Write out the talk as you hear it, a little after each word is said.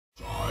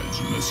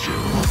Cause mischief.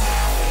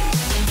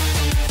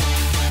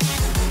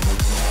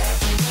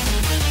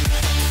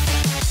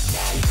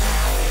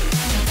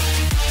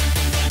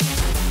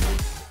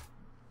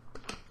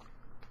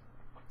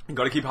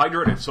 Gotta keep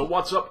hydrated. So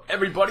what's up,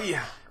 everybody?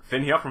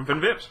 Finn here from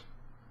Vapes,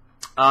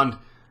 and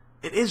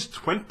it is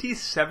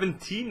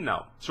 2017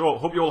 now. So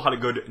hope you all had a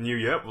good new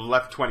year. We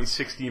left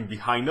 2016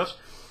 behind us,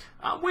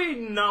 and we're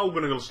now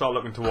gonna start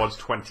looking towards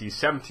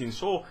 2017.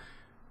 So,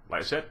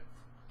 like I said,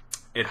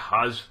 it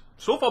has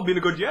so far been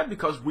a good year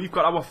because we've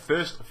got our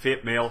first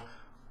Vape Mail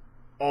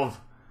of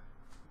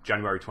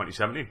January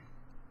 2017,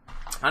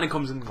 and it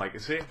comes in, like I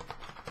say,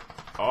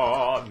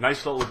 oh,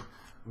 nice little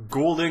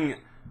golden.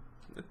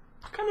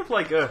 Kind of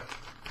like a,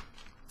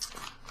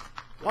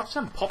 what's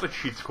them puppet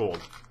sheets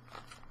called?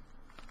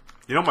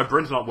 You know, my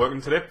brain's not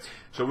working today,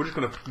 so we're just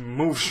going to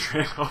move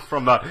straight off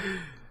from that.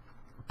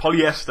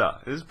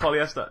 Polyester. Is this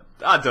polyester?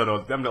 I don't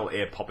know, them little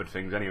air puppet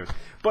things anyways.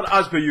 But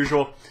as per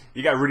usual,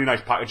 you get a really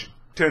nice package,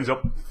 turns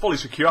up, fully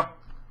secure,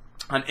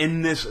 and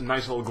in this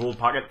nice little gold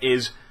packet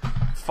is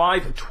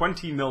 5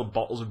 20ml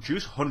bottles of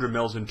juice,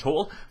 100ml in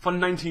total, for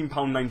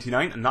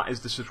 £19.99, and that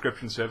is the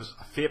subscription service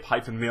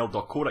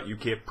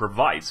vape-mail.co.uk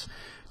provides.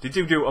 They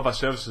do other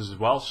services as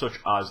well, such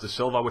as the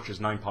Silver, which is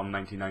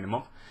 £9.99 a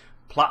month,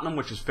 Platinum,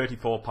 which is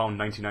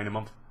 £34.99 a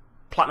month,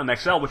 Platinum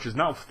XL, which is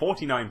now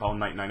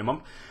 £49.99 a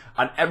month,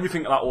 and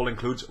everything that all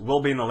includes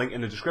will be in a link in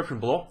the description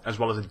below, as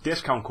well as a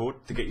discount code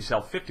to get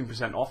yourself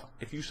 15% off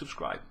if you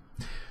subscribe.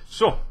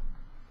 So,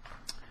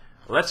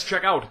 let's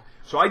check out.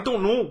 So I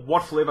don't know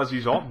what flavours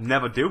these are,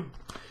 never do.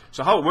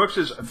 So how it works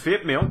is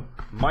Vape Mail,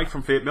 Mike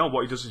from Vape Mail,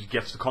 what he does is he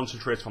gets the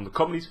concentrates from the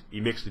companies,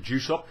 he makes the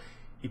juice up,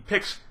 he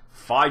picks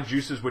 5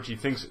 juices which he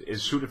thinks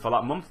is suited for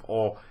that month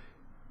or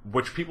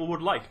which people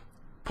would like,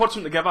 puts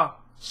them together,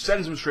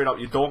 sends them straight out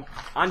your door,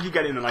 and you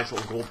get in a nice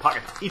little gold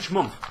packet each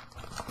month.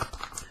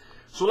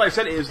 So like I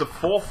said, it is the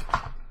 4th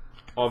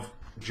of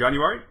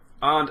January,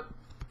 and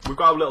we've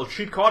got our little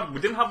cheat card. We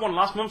didn't have one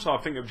last month, so I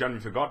think I've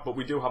genuinely forgot, but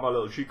we do have our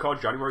little cheat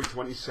card, January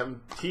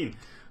 2017.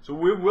 So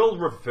we will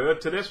refer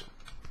to this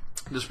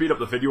to speed up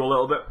the video a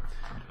little bit,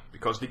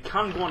 because they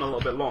can go on a little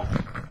bit long.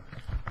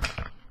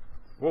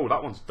 Whoa,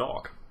 that one's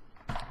dark.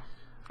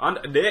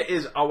 And there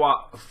is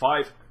our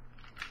 5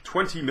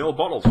 20ml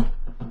bottles.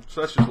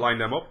 So let's just line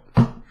them up.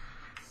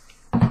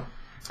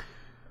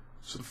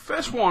 So the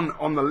first one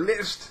on the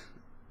list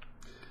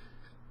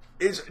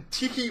is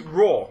Tiki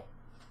Raw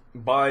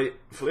by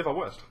Flavour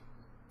West.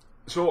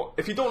 So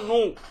if you don't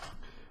know,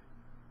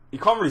 you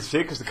can't really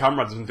see because the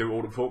camera doesn't do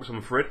autofocus, I'm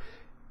afraid.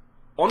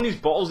 On these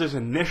bottles there's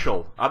an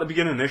initial. At the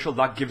beginning initial,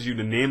 that gives you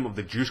the name of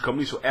the juice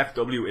company, so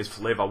FW is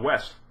Flavour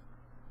West.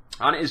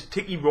 And it is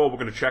Tiki Raw we're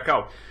going to check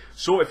out.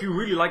 So if you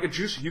really like a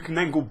juice, you can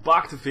then go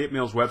back to Vape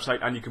Mail's website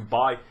and you can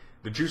buy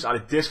the juice at a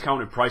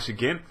discounted price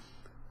again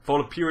for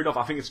the period of,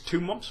 I think it's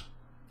 2 months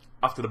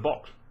after the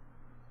box.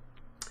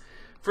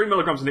 3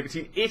 milligrams of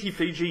nicotine, 80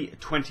 Fiji,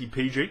 20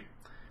 PG.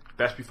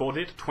 Best before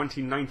date,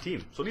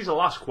 2019. So these will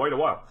last quite a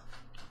while.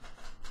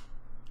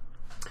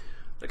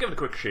 Let's give it a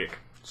quick shake.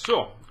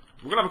 So,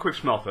 we're going to have a quick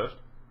smell first.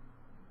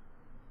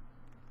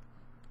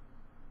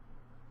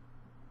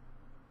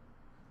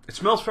 It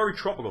smells very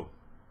tropical.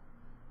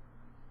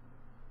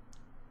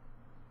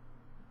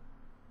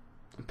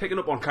 I'm picking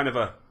up on kind of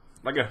a,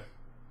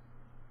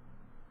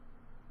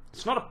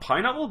 it's not a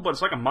pineapple, but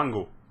it's like a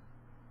mango.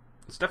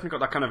 It's definitely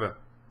got that kind of a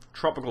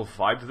tropical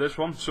vibe to this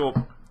one. So,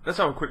 let's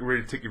have a quick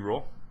read of Tiki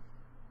Raw.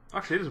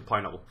 Actually, it is a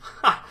pineapple.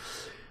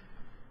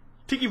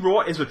 Tiki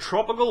Raw is a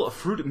tropical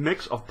fruit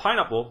mix of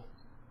pineapple,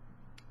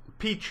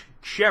 peach,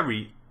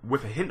 cherry,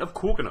 with a hint of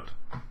coconut.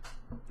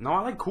 Now,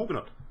 I like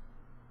coconut,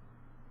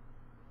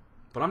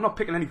 but I'm not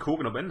picking any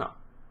coconut in that.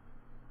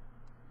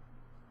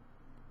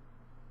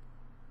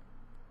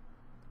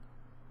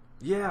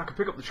 Yeah, I can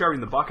pick up the cherry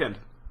in the back end.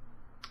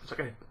 It's like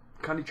a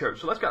candy cherry.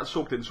 So let's get it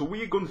soaked in. So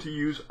we are going to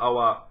use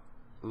our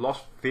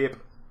Lost Vape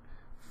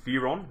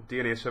Fearon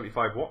DNA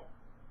 75 watt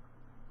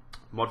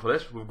mod for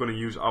this. We're going to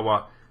use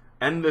our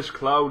Endless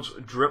Clouds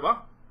Dripper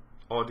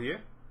RDA.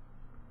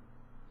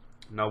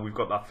 Now we've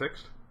got that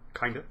fixed,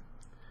 kinda.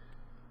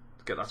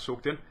 To get that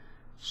soaked in.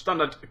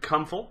 Standard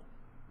camful.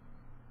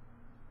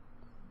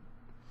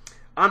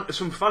 And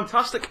some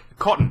fantastic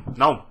cotton.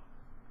 Now,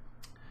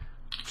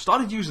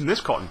 started using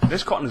this cotton.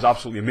 This cotton is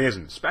absolutely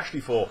amazing, especially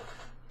for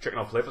checking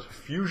out flavours.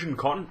 Fusion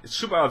cotton. It's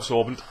super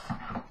absorbent.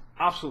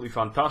 Absolutely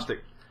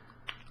fantastic.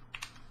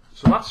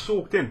 So that's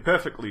soaked in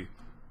perfectly.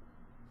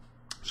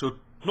 So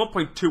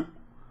 0.2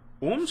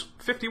 ohms,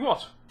 50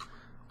 watts.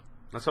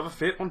 Let's have a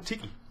fate on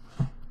Tiki.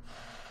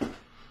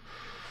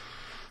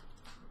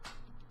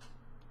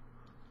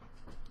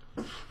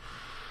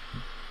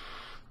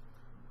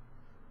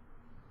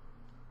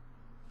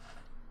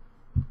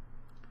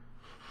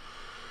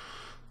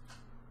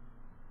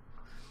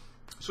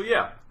 So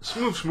yeah,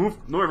 smooth,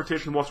 no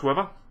irritation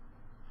whatsoever.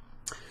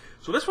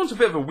 So this one's a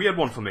bit of a weird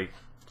one for me.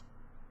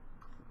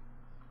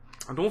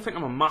 I don't think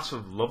I'm a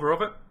massive lover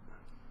of it.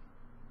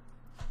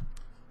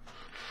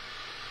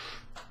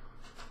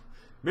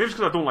 Maybe it's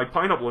because I don't like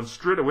pineapple, and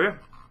straight away,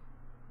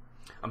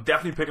 I'm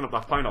definitely picking up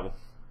that pineapple.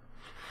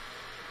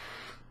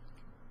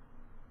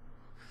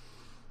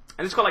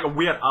 And it's got like a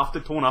weird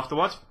aftertone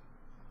afterwards.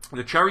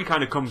 The cherry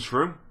kind of comes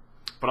through,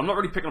 but I'm not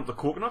really picking up the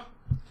coconut.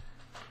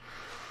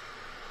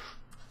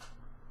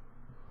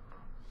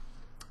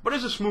 But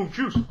it's a smooth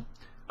juice.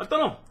 I don't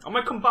know. I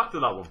might come back to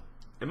that one.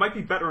 It might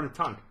be better in a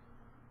tank.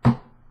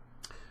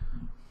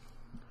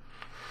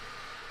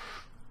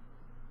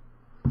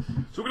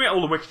 So we're going to get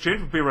all the wicks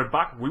changed. We'll be right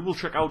back. We will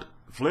check out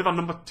flavour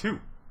number 2.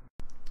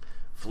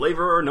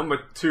 Flavour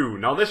number 2.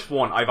 Now this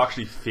one I've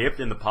actually vaped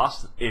in the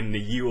past in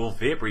the UO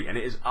Vapery, and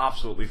it is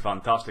absolutely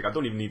fantastic. I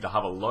don't even need to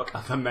have a look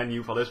at the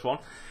menu for this one.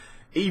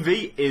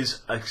 EV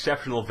is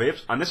Exceptional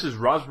Vapes, and this is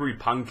Raspberry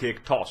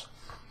Pancake Toss.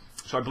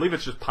 So I believe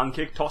it's just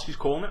Pancake Toss he's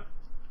calling it.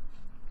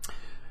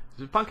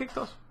 Is it Pancake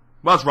Toss?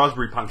 Well, it's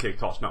Raspberry Pancake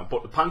Toss now,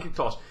 but the Pancake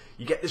Toss,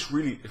 you get this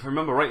really, if I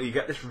remember rightly, you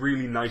get this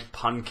really nice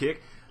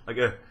pancake, like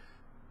a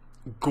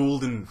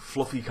golden,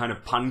 fluffy kind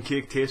of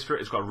pancake taste to it.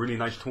 It's got a really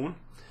nice tone.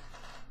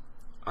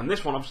 And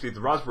this one, obviously,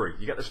 the raspberry,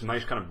 you get this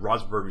nice kind of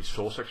raspberry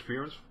sauce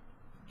experience.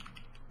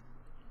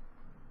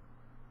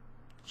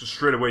 So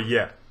straight away,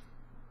 yeah.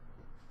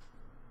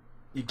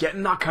 You're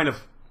getting that kind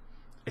of,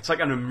 it's like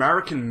an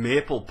American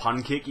maple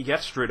pancake you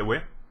get straight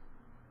away.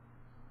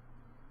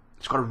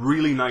 It's got a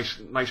really nice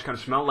kind of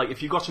smell. Like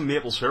if you got some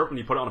maple syrup and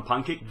you put it on a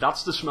pancake,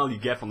 that's the smell you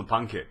get from the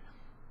pancake.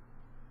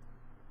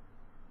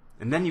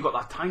 And then you got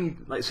that tiny,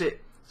 like I say,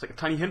 it's like a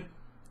tiny hint.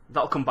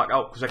 That'll come back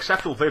out, because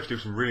Exceptional Vapes do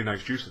some really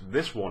nice juices.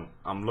 This one,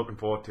 I'm looking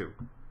forward to.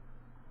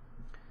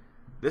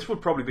 This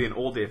would probably be an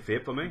all-day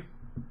vape for me.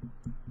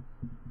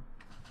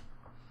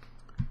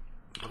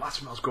 But that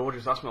smells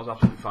gorgeous. That smells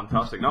absolutely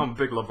fantastic. Now I'm a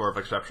big lover of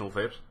Exceptional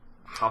Vapes.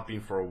 Have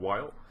been for a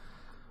while.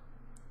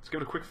 Let's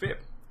give it a quick vape.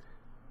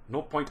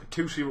 0.20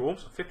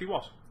 ohms, 50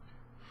 watts.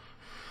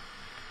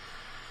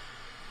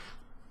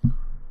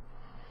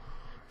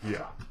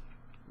 Yeah.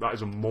 That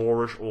is a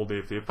Moorish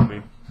all-day vape for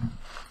me.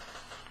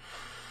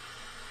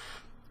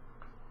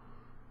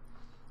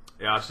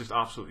 Yeah, it's just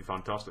absolutely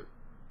fantastic.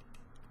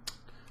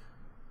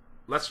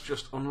 Let's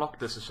just unlock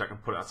this a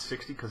second, put it at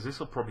 60, because this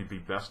will probably be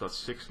best at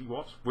 60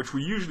 watts, which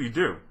we usually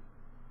do.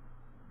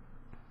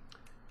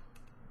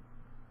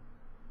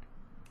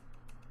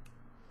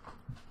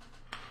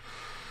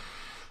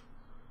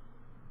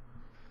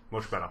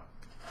 Much better.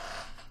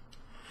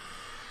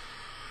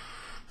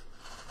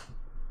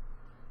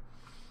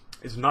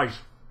 It's nice.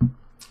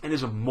 It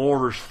is a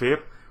Moorish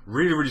vape.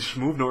 Really, really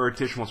smooth, no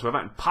irritation whatsoever,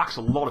 and packs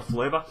a lot of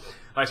flavour.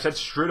 Like I said,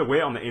 straight away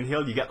on the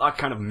inhale, you get that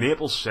kind of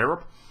maple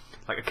syrup,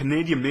 like a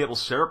Canadian maple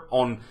syrup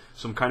on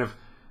some kind of,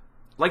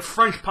 like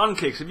French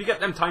pancakes. If you get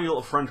them tiny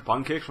little French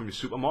pancakes from your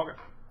supermarket,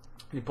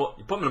 you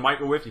put them in the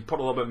microwave, you put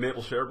a little bit of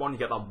maple syrup on, you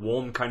get that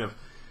warm kind of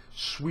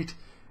sweet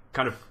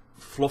kind of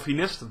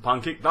fluffiness to the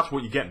pancake. That's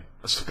what you're getting.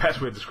 That's the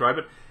best way to describe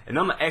it. And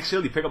on the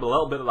exhale, you pick up a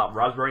little bit of that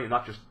raspberry, and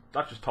that just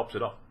tops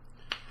it up.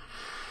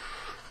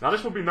 Now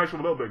this would be nice with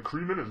a little bit of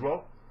cream in as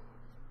well.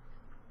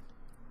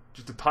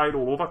 Just to tie it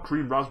all over,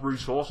 cream, raspberry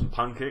sauce and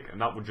pancake, and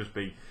that would just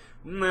be,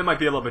 it might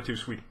be a little bit too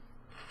sweet.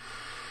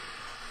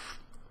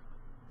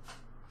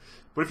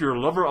 But if you're a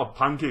lover of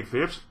pancake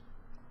vapes,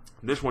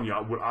 this one you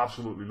would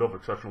absolutely love.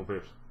 Exceptional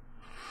Vapes.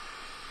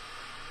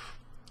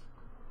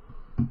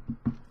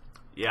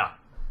 Yeah,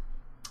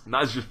 and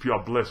that is just pure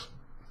bliss.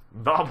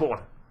 That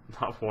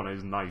one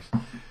is nice.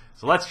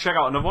 So let's check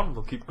out another one,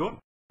 we'll keep going.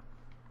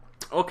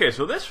 Okay,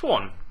 so this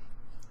one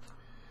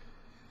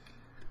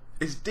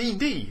is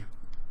DD.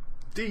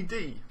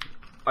 DD,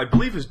 I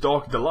believe is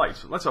Dark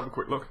Delight. Let's have a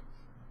quick look.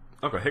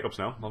 I've got hiccups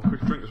now. I'll have a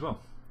quick drink as well.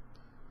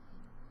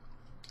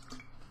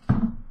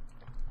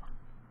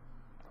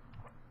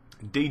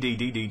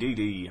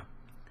 DD.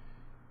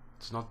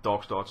 It's not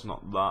Dark Star. It's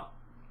not that.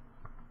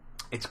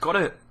 It's got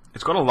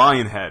a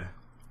lion head.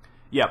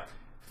 Yeah,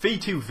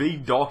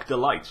 V2V Dark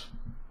Delight.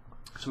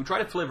 So we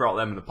tried to flavour out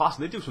them in the past,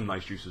 and they do some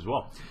nice juice as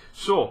well.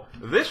 So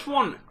this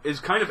one is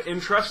kind of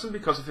interesting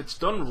because if it's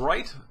done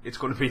right, it's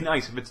going to be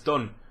nice. If it's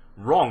done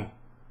wrong,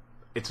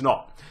 it's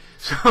not.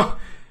 So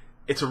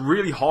it's a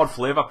really hard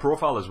flavour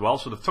profile as well,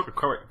 so they've took a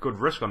quite good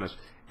risk on this.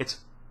 It's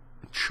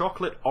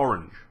chocolate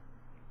orange.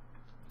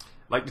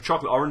 Like the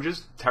chocolate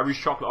oranges, Terry's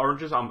chocolate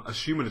oranges, I'm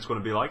assuming it's going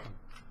to be like.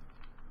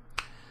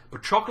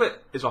 But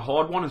chocolate is a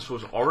hard one, and so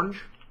is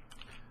orange.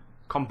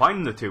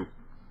 Combining the two.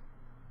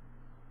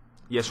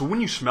 Yeah, so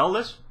when you smell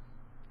this,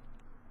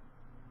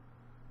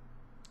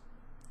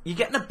 you're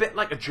getting a bit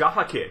like a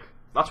Jaffa cake.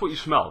 That's what you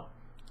smell.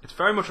 It's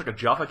very much like a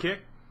Jaffa cake.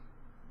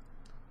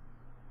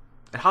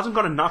 It hasn't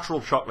got a natural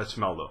chocolate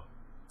smell though.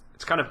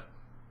 It's kind of,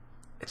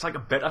 it's like a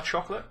bitter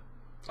chocolate.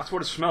 That's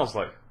what it smells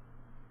like.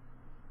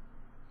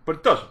 But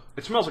it does.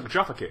 It smells like a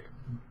Jaffa cake.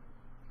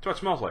 That's what it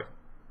smells like.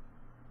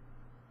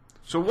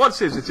 So what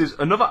it is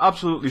another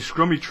absolutely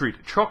scrummy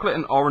treat. Chocolate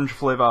and orange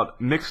flavoured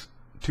mixed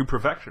to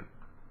perfection.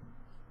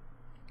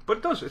 But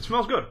it does. It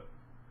smells good.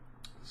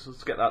 So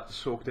let's get that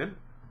soaked in.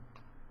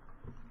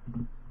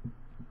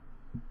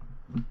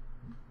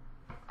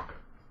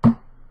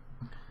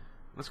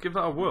 Let's give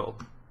that a whirl.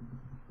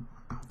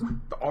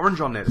 The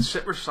orange on there, the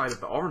citrus side of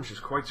the orange is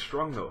quite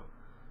strong though.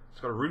 It's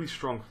got a really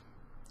strong,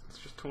 let's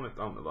just tone it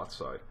down to that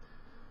side.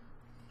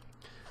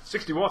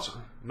 60 watts,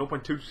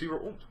 0.20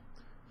 ohms.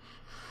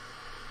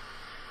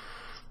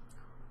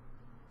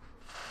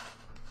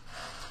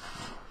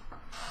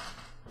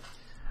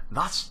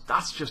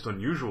 That's just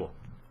unusual.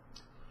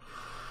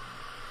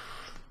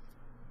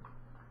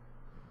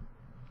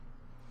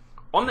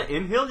 On the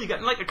inhale, you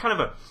get like a kind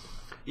of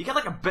you get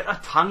like a bitter,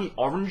 tangy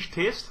orange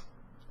taste,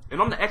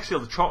 and on the exhale,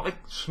 the chocolate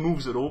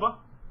smooths it over.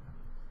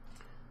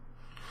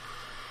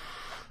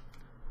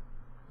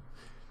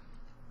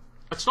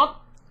 It's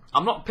not.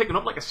 I'm not picking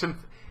up like a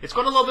it's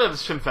got a little bit of a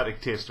synthetic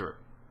taste to it,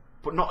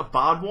 but not a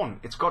bad one.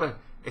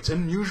 It's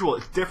unusual.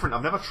 It's different.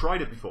 I've never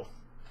tried it before.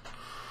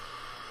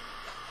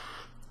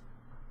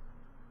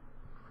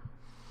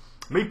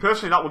 Me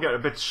personally, that will get a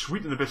bit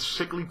sweet and a bit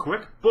sickly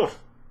quick, but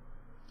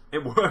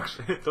it works.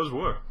 It does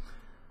work.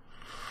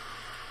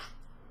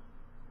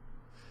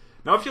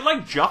 Now, if you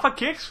like Jaffa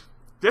cakes,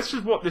 this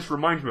is what this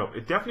reminds me of.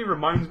 It definitely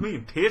reminds me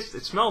in taste.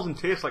 It smells and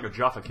tastes like a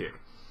Jaffa cake.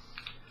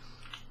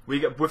 We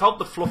get without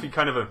the fluffy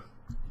kind of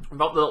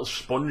without the little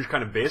sponge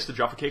kind of base the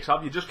Jaffa cakes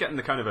have. You're just getting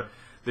the kind of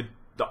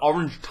the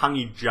orange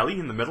tangy jelly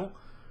in the middle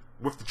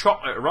with the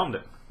chocolate around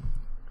it.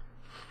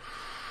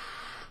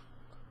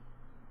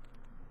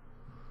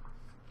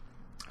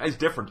 It's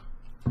different.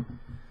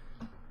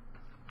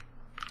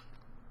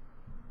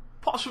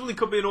 Possibly it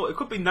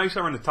could be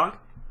nicer in the tank,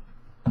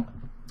 but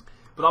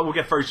that will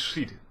get very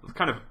sweet. It's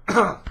kind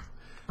of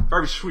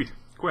very sweet,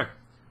 quick.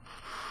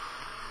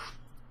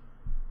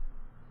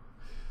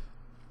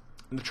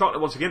 And the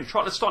chocolate, once again,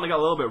 chocolate's starting to get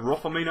a little bit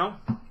rough on me now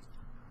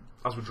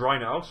as we're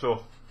drying it out.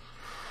 So,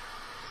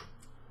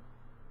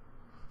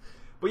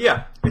 but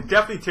yeah, it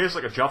definitely tastes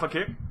like a Jaffa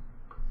cake.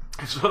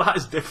 So that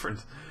is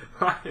different.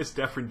 That is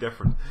definitely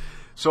different.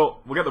 So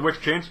we'll get the wicks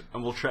changed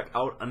and we'll check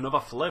out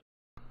another flavour.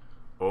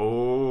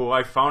 Oh,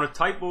 I found a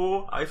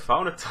typo. I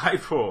found a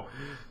typo.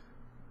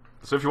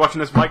 So if you're watching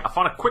this, Mike, I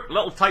found a quick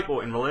little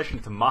typo in relation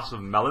to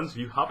massive melons.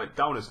 You have it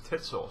down as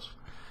tit sauce.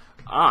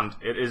 And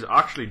it is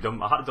actually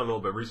done, I had to do a little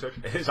bit of research,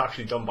 it is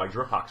actually done by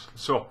Drip Hacks.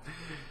 So,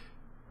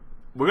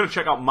 we're going to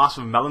check out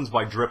Massive Melons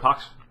by Drip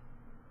Hacks.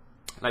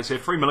 Like I say,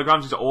 3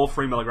 milligrams, these are all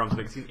 3 milligrams of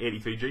nicotine, 80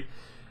 Fiji.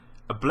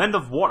 A blend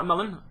of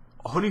watermelon,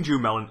 honeydew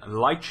melon,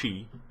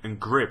 lychee,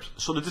 and grapes.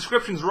 So the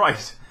description's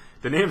right,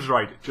 the name's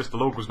right, just the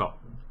logo's not.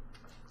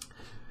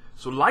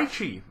 So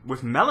lychee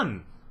with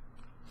melon,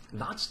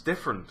 that's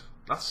different.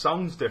 That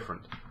sounds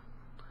different.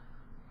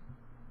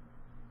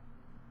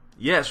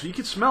 Yeah, so you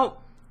can smell...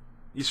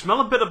 You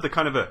smell a bit of the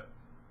kind of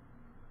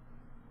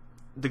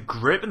the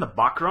grape in the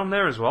background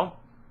there as well.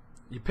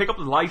 You pick up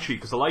the lychee,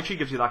 because the lychee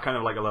gives you that kind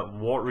of like a little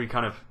watery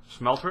kind of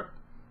smell to it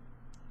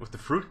with the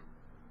fruit.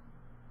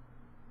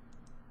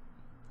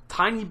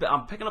 Tiny bit,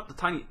 I'm picking up the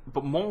tiny,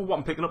 but more what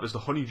I'm picking up is the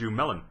honeydew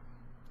melon.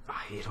 I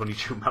hate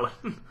honeydew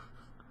melon.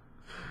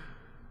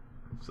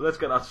 So let's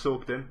get that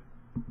soaked in.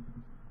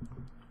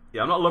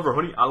 Yeah, I'm not a lover of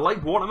honey. I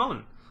like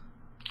watermelon.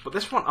 But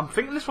this one, I'm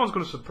thinking this one's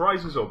going to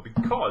surprise us all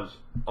because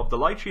of the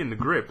lychee and the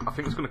grape. I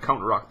think it's going to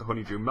counteract the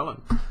honeydew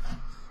melon.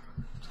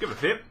 Let's give it a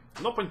hit.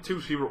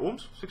 0.20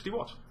 ohms, 60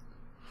 watts.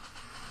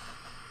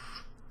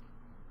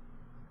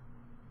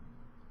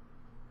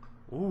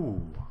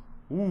 Ooh.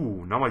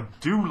 Ooh, now I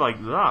do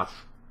like that.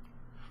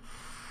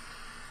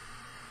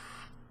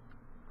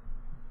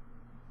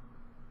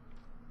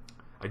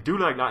 I do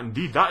like that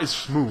indeed. That is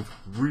smooth.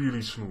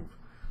 Really smooth.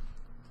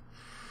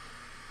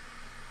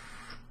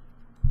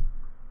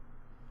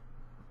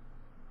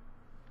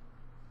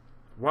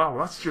 Wow,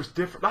 that's just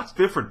different. That's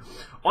different.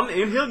 On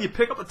the inhale, you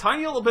pick up a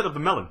tiny little bit of the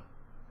melon.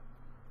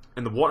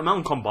 And the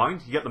watermelon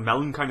combined, you get the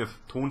melon kind of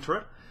tone to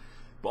it.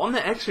 But on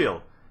the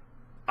exhale,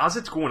 as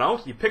it's going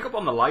out, you pick up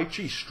on the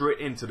lychee straight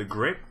into the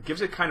grape. It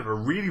gives it kind of a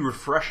really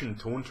refreshing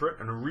tone to it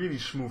and a really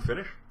smooth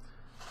finish.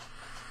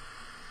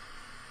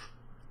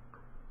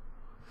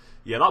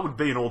 Yeah, that would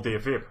be an all-day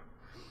vape.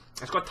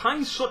 It's got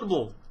tiny,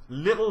 subtle,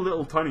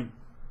 little tiny...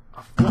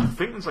 I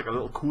think there's like a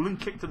little cooling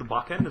kick to the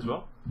back end as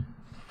well.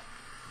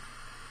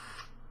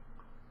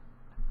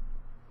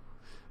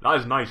 That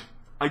is nice.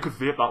 I could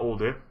vape that all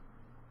day.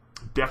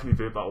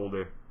 Definitely vape that all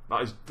day.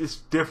 It's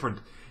different.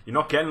 You're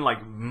not getting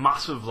like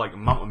massive like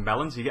amount of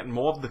melons. You're getting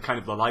more of the kind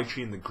of the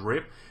lychee and the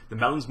grape. The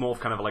melon's more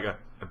of kind of like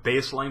a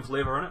baseline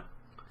flavour in it.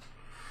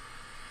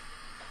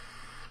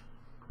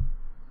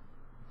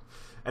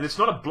 And it's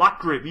not a black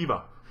grape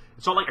either.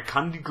 It's not like a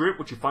candy grape,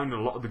 which you find in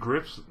a lot of the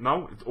grapes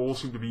now. It all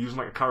seems to be using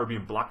like a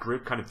Caribbean black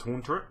grape kind of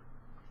tone to it.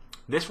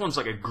 This one's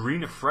like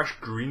a fresh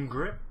green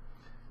grape.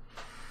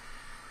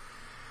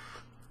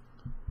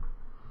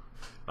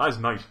 That is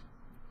nice.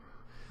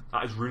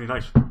 That is really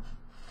nice.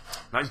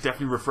 That is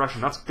definitely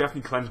refreshing. That's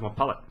definitely cleansed my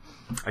palate.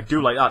 I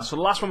do like that. So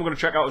the last one we're going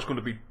to check out is going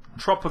to be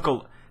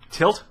Tropical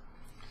Tilt.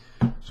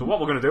 So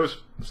what we're going to do is,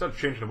 instead of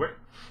changing the wick,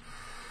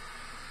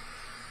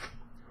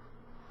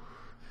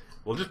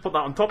 we'll just put that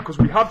on top because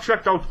we have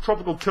checked out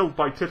Tropical Tilt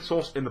by Tit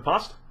Sauce in the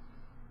past.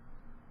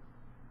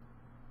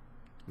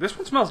 This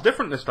one smells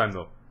different this time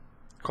though,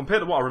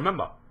 compared to what I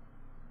remember.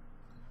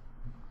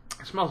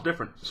 It smells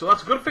different. So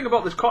that's a good thing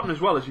about this cotton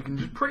as well, is you can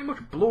just pretty much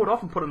blow it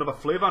off and put another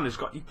flavour on.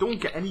 You don't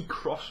get any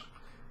cross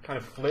kind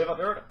of flavour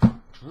there.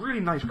 It's really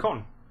nice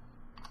cotton.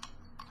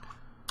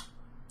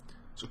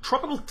 So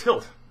Tropical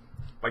Tilt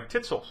by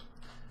Tit Sauce.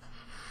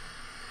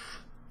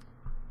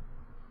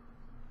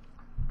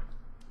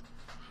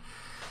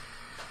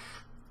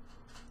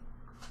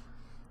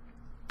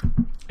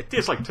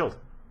 tastes like Tilt.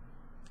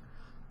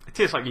 It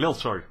tastes like Lil,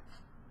 sorry.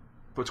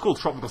 But it's called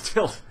Tropical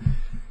Tilt.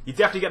 You're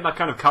definitely getting that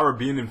kind of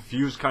Caribbean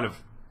infused kind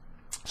of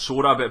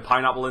soda, a bit of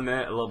pineapple in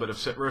there, a little bit of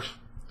citrus.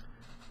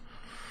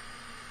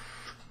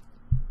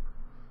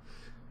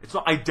 It's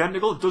not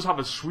identical, it does have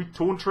a sweet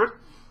tone to it,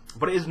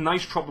 but it is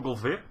nice tropical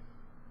vape.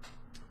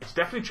 It's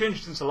definitely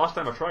changed since the last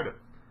time I tried it.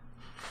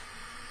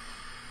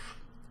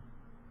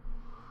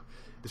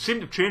 They seem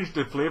to have changed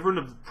the flavour and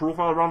the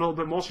profile around a little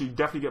bit more, so you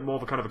definitely get more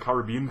of a kind of a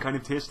Caribbean kind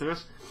of taste to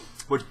this.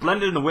 But it's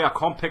blended in a way I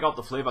can't pick out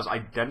the flavours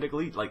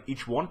identically, like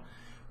each one.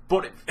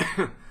 But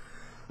it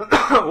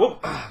oh,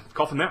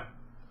 coughing there.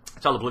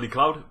 It's all a bloody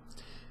cloud.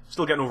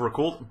 Still getting over a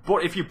cold.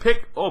 But if you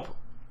pick up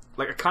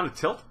like a can of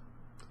Tilt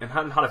and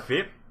hadn't had a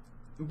vape,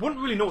 you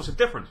wouldn't really notice a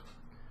difference.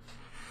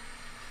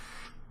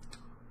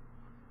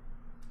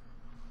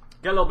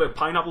 Get a little bit of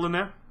pineapple in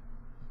there.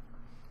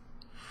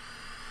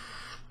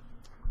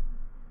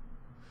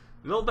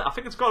 A little bit, I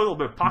think it's got a little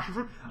bit of passion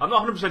fruit. I'm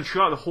not 100%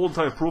 sure the whole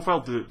entire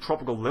profile, the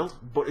tropical lilt,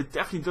 but it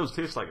definitely does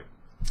taste like it.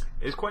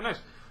 It's quite nice.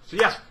 So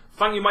yes,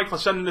 thank you Mike for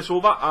sending this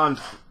over, and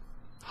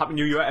Happy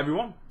New Year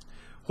everyone.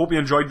 Hope you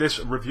enjoyed this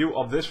review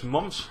of this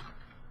month's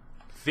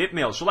Vape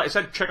Mail. So like I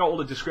said, check out all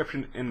the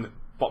description in the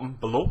bottom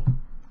below.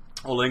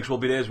 All the links will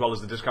be there, as well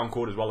as the discount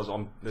code, as well as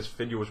on this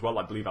video as well,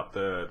 I believe at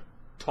the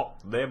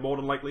top there more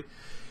than likely.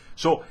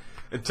 So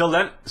until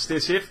then, stay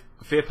safe,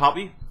 vape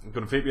happy. I'm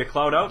going to vape your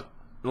cloud out.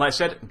 And like I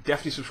said,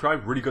 definitely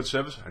subscribe, really good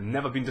service. I've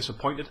never been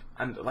disappointed.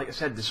 And like I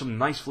said, there's some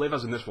nice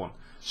flavours in this one.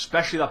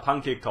 Especially that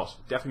pancake toss,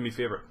 definitely my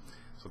favourite.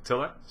 So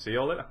till then, see you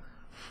all later.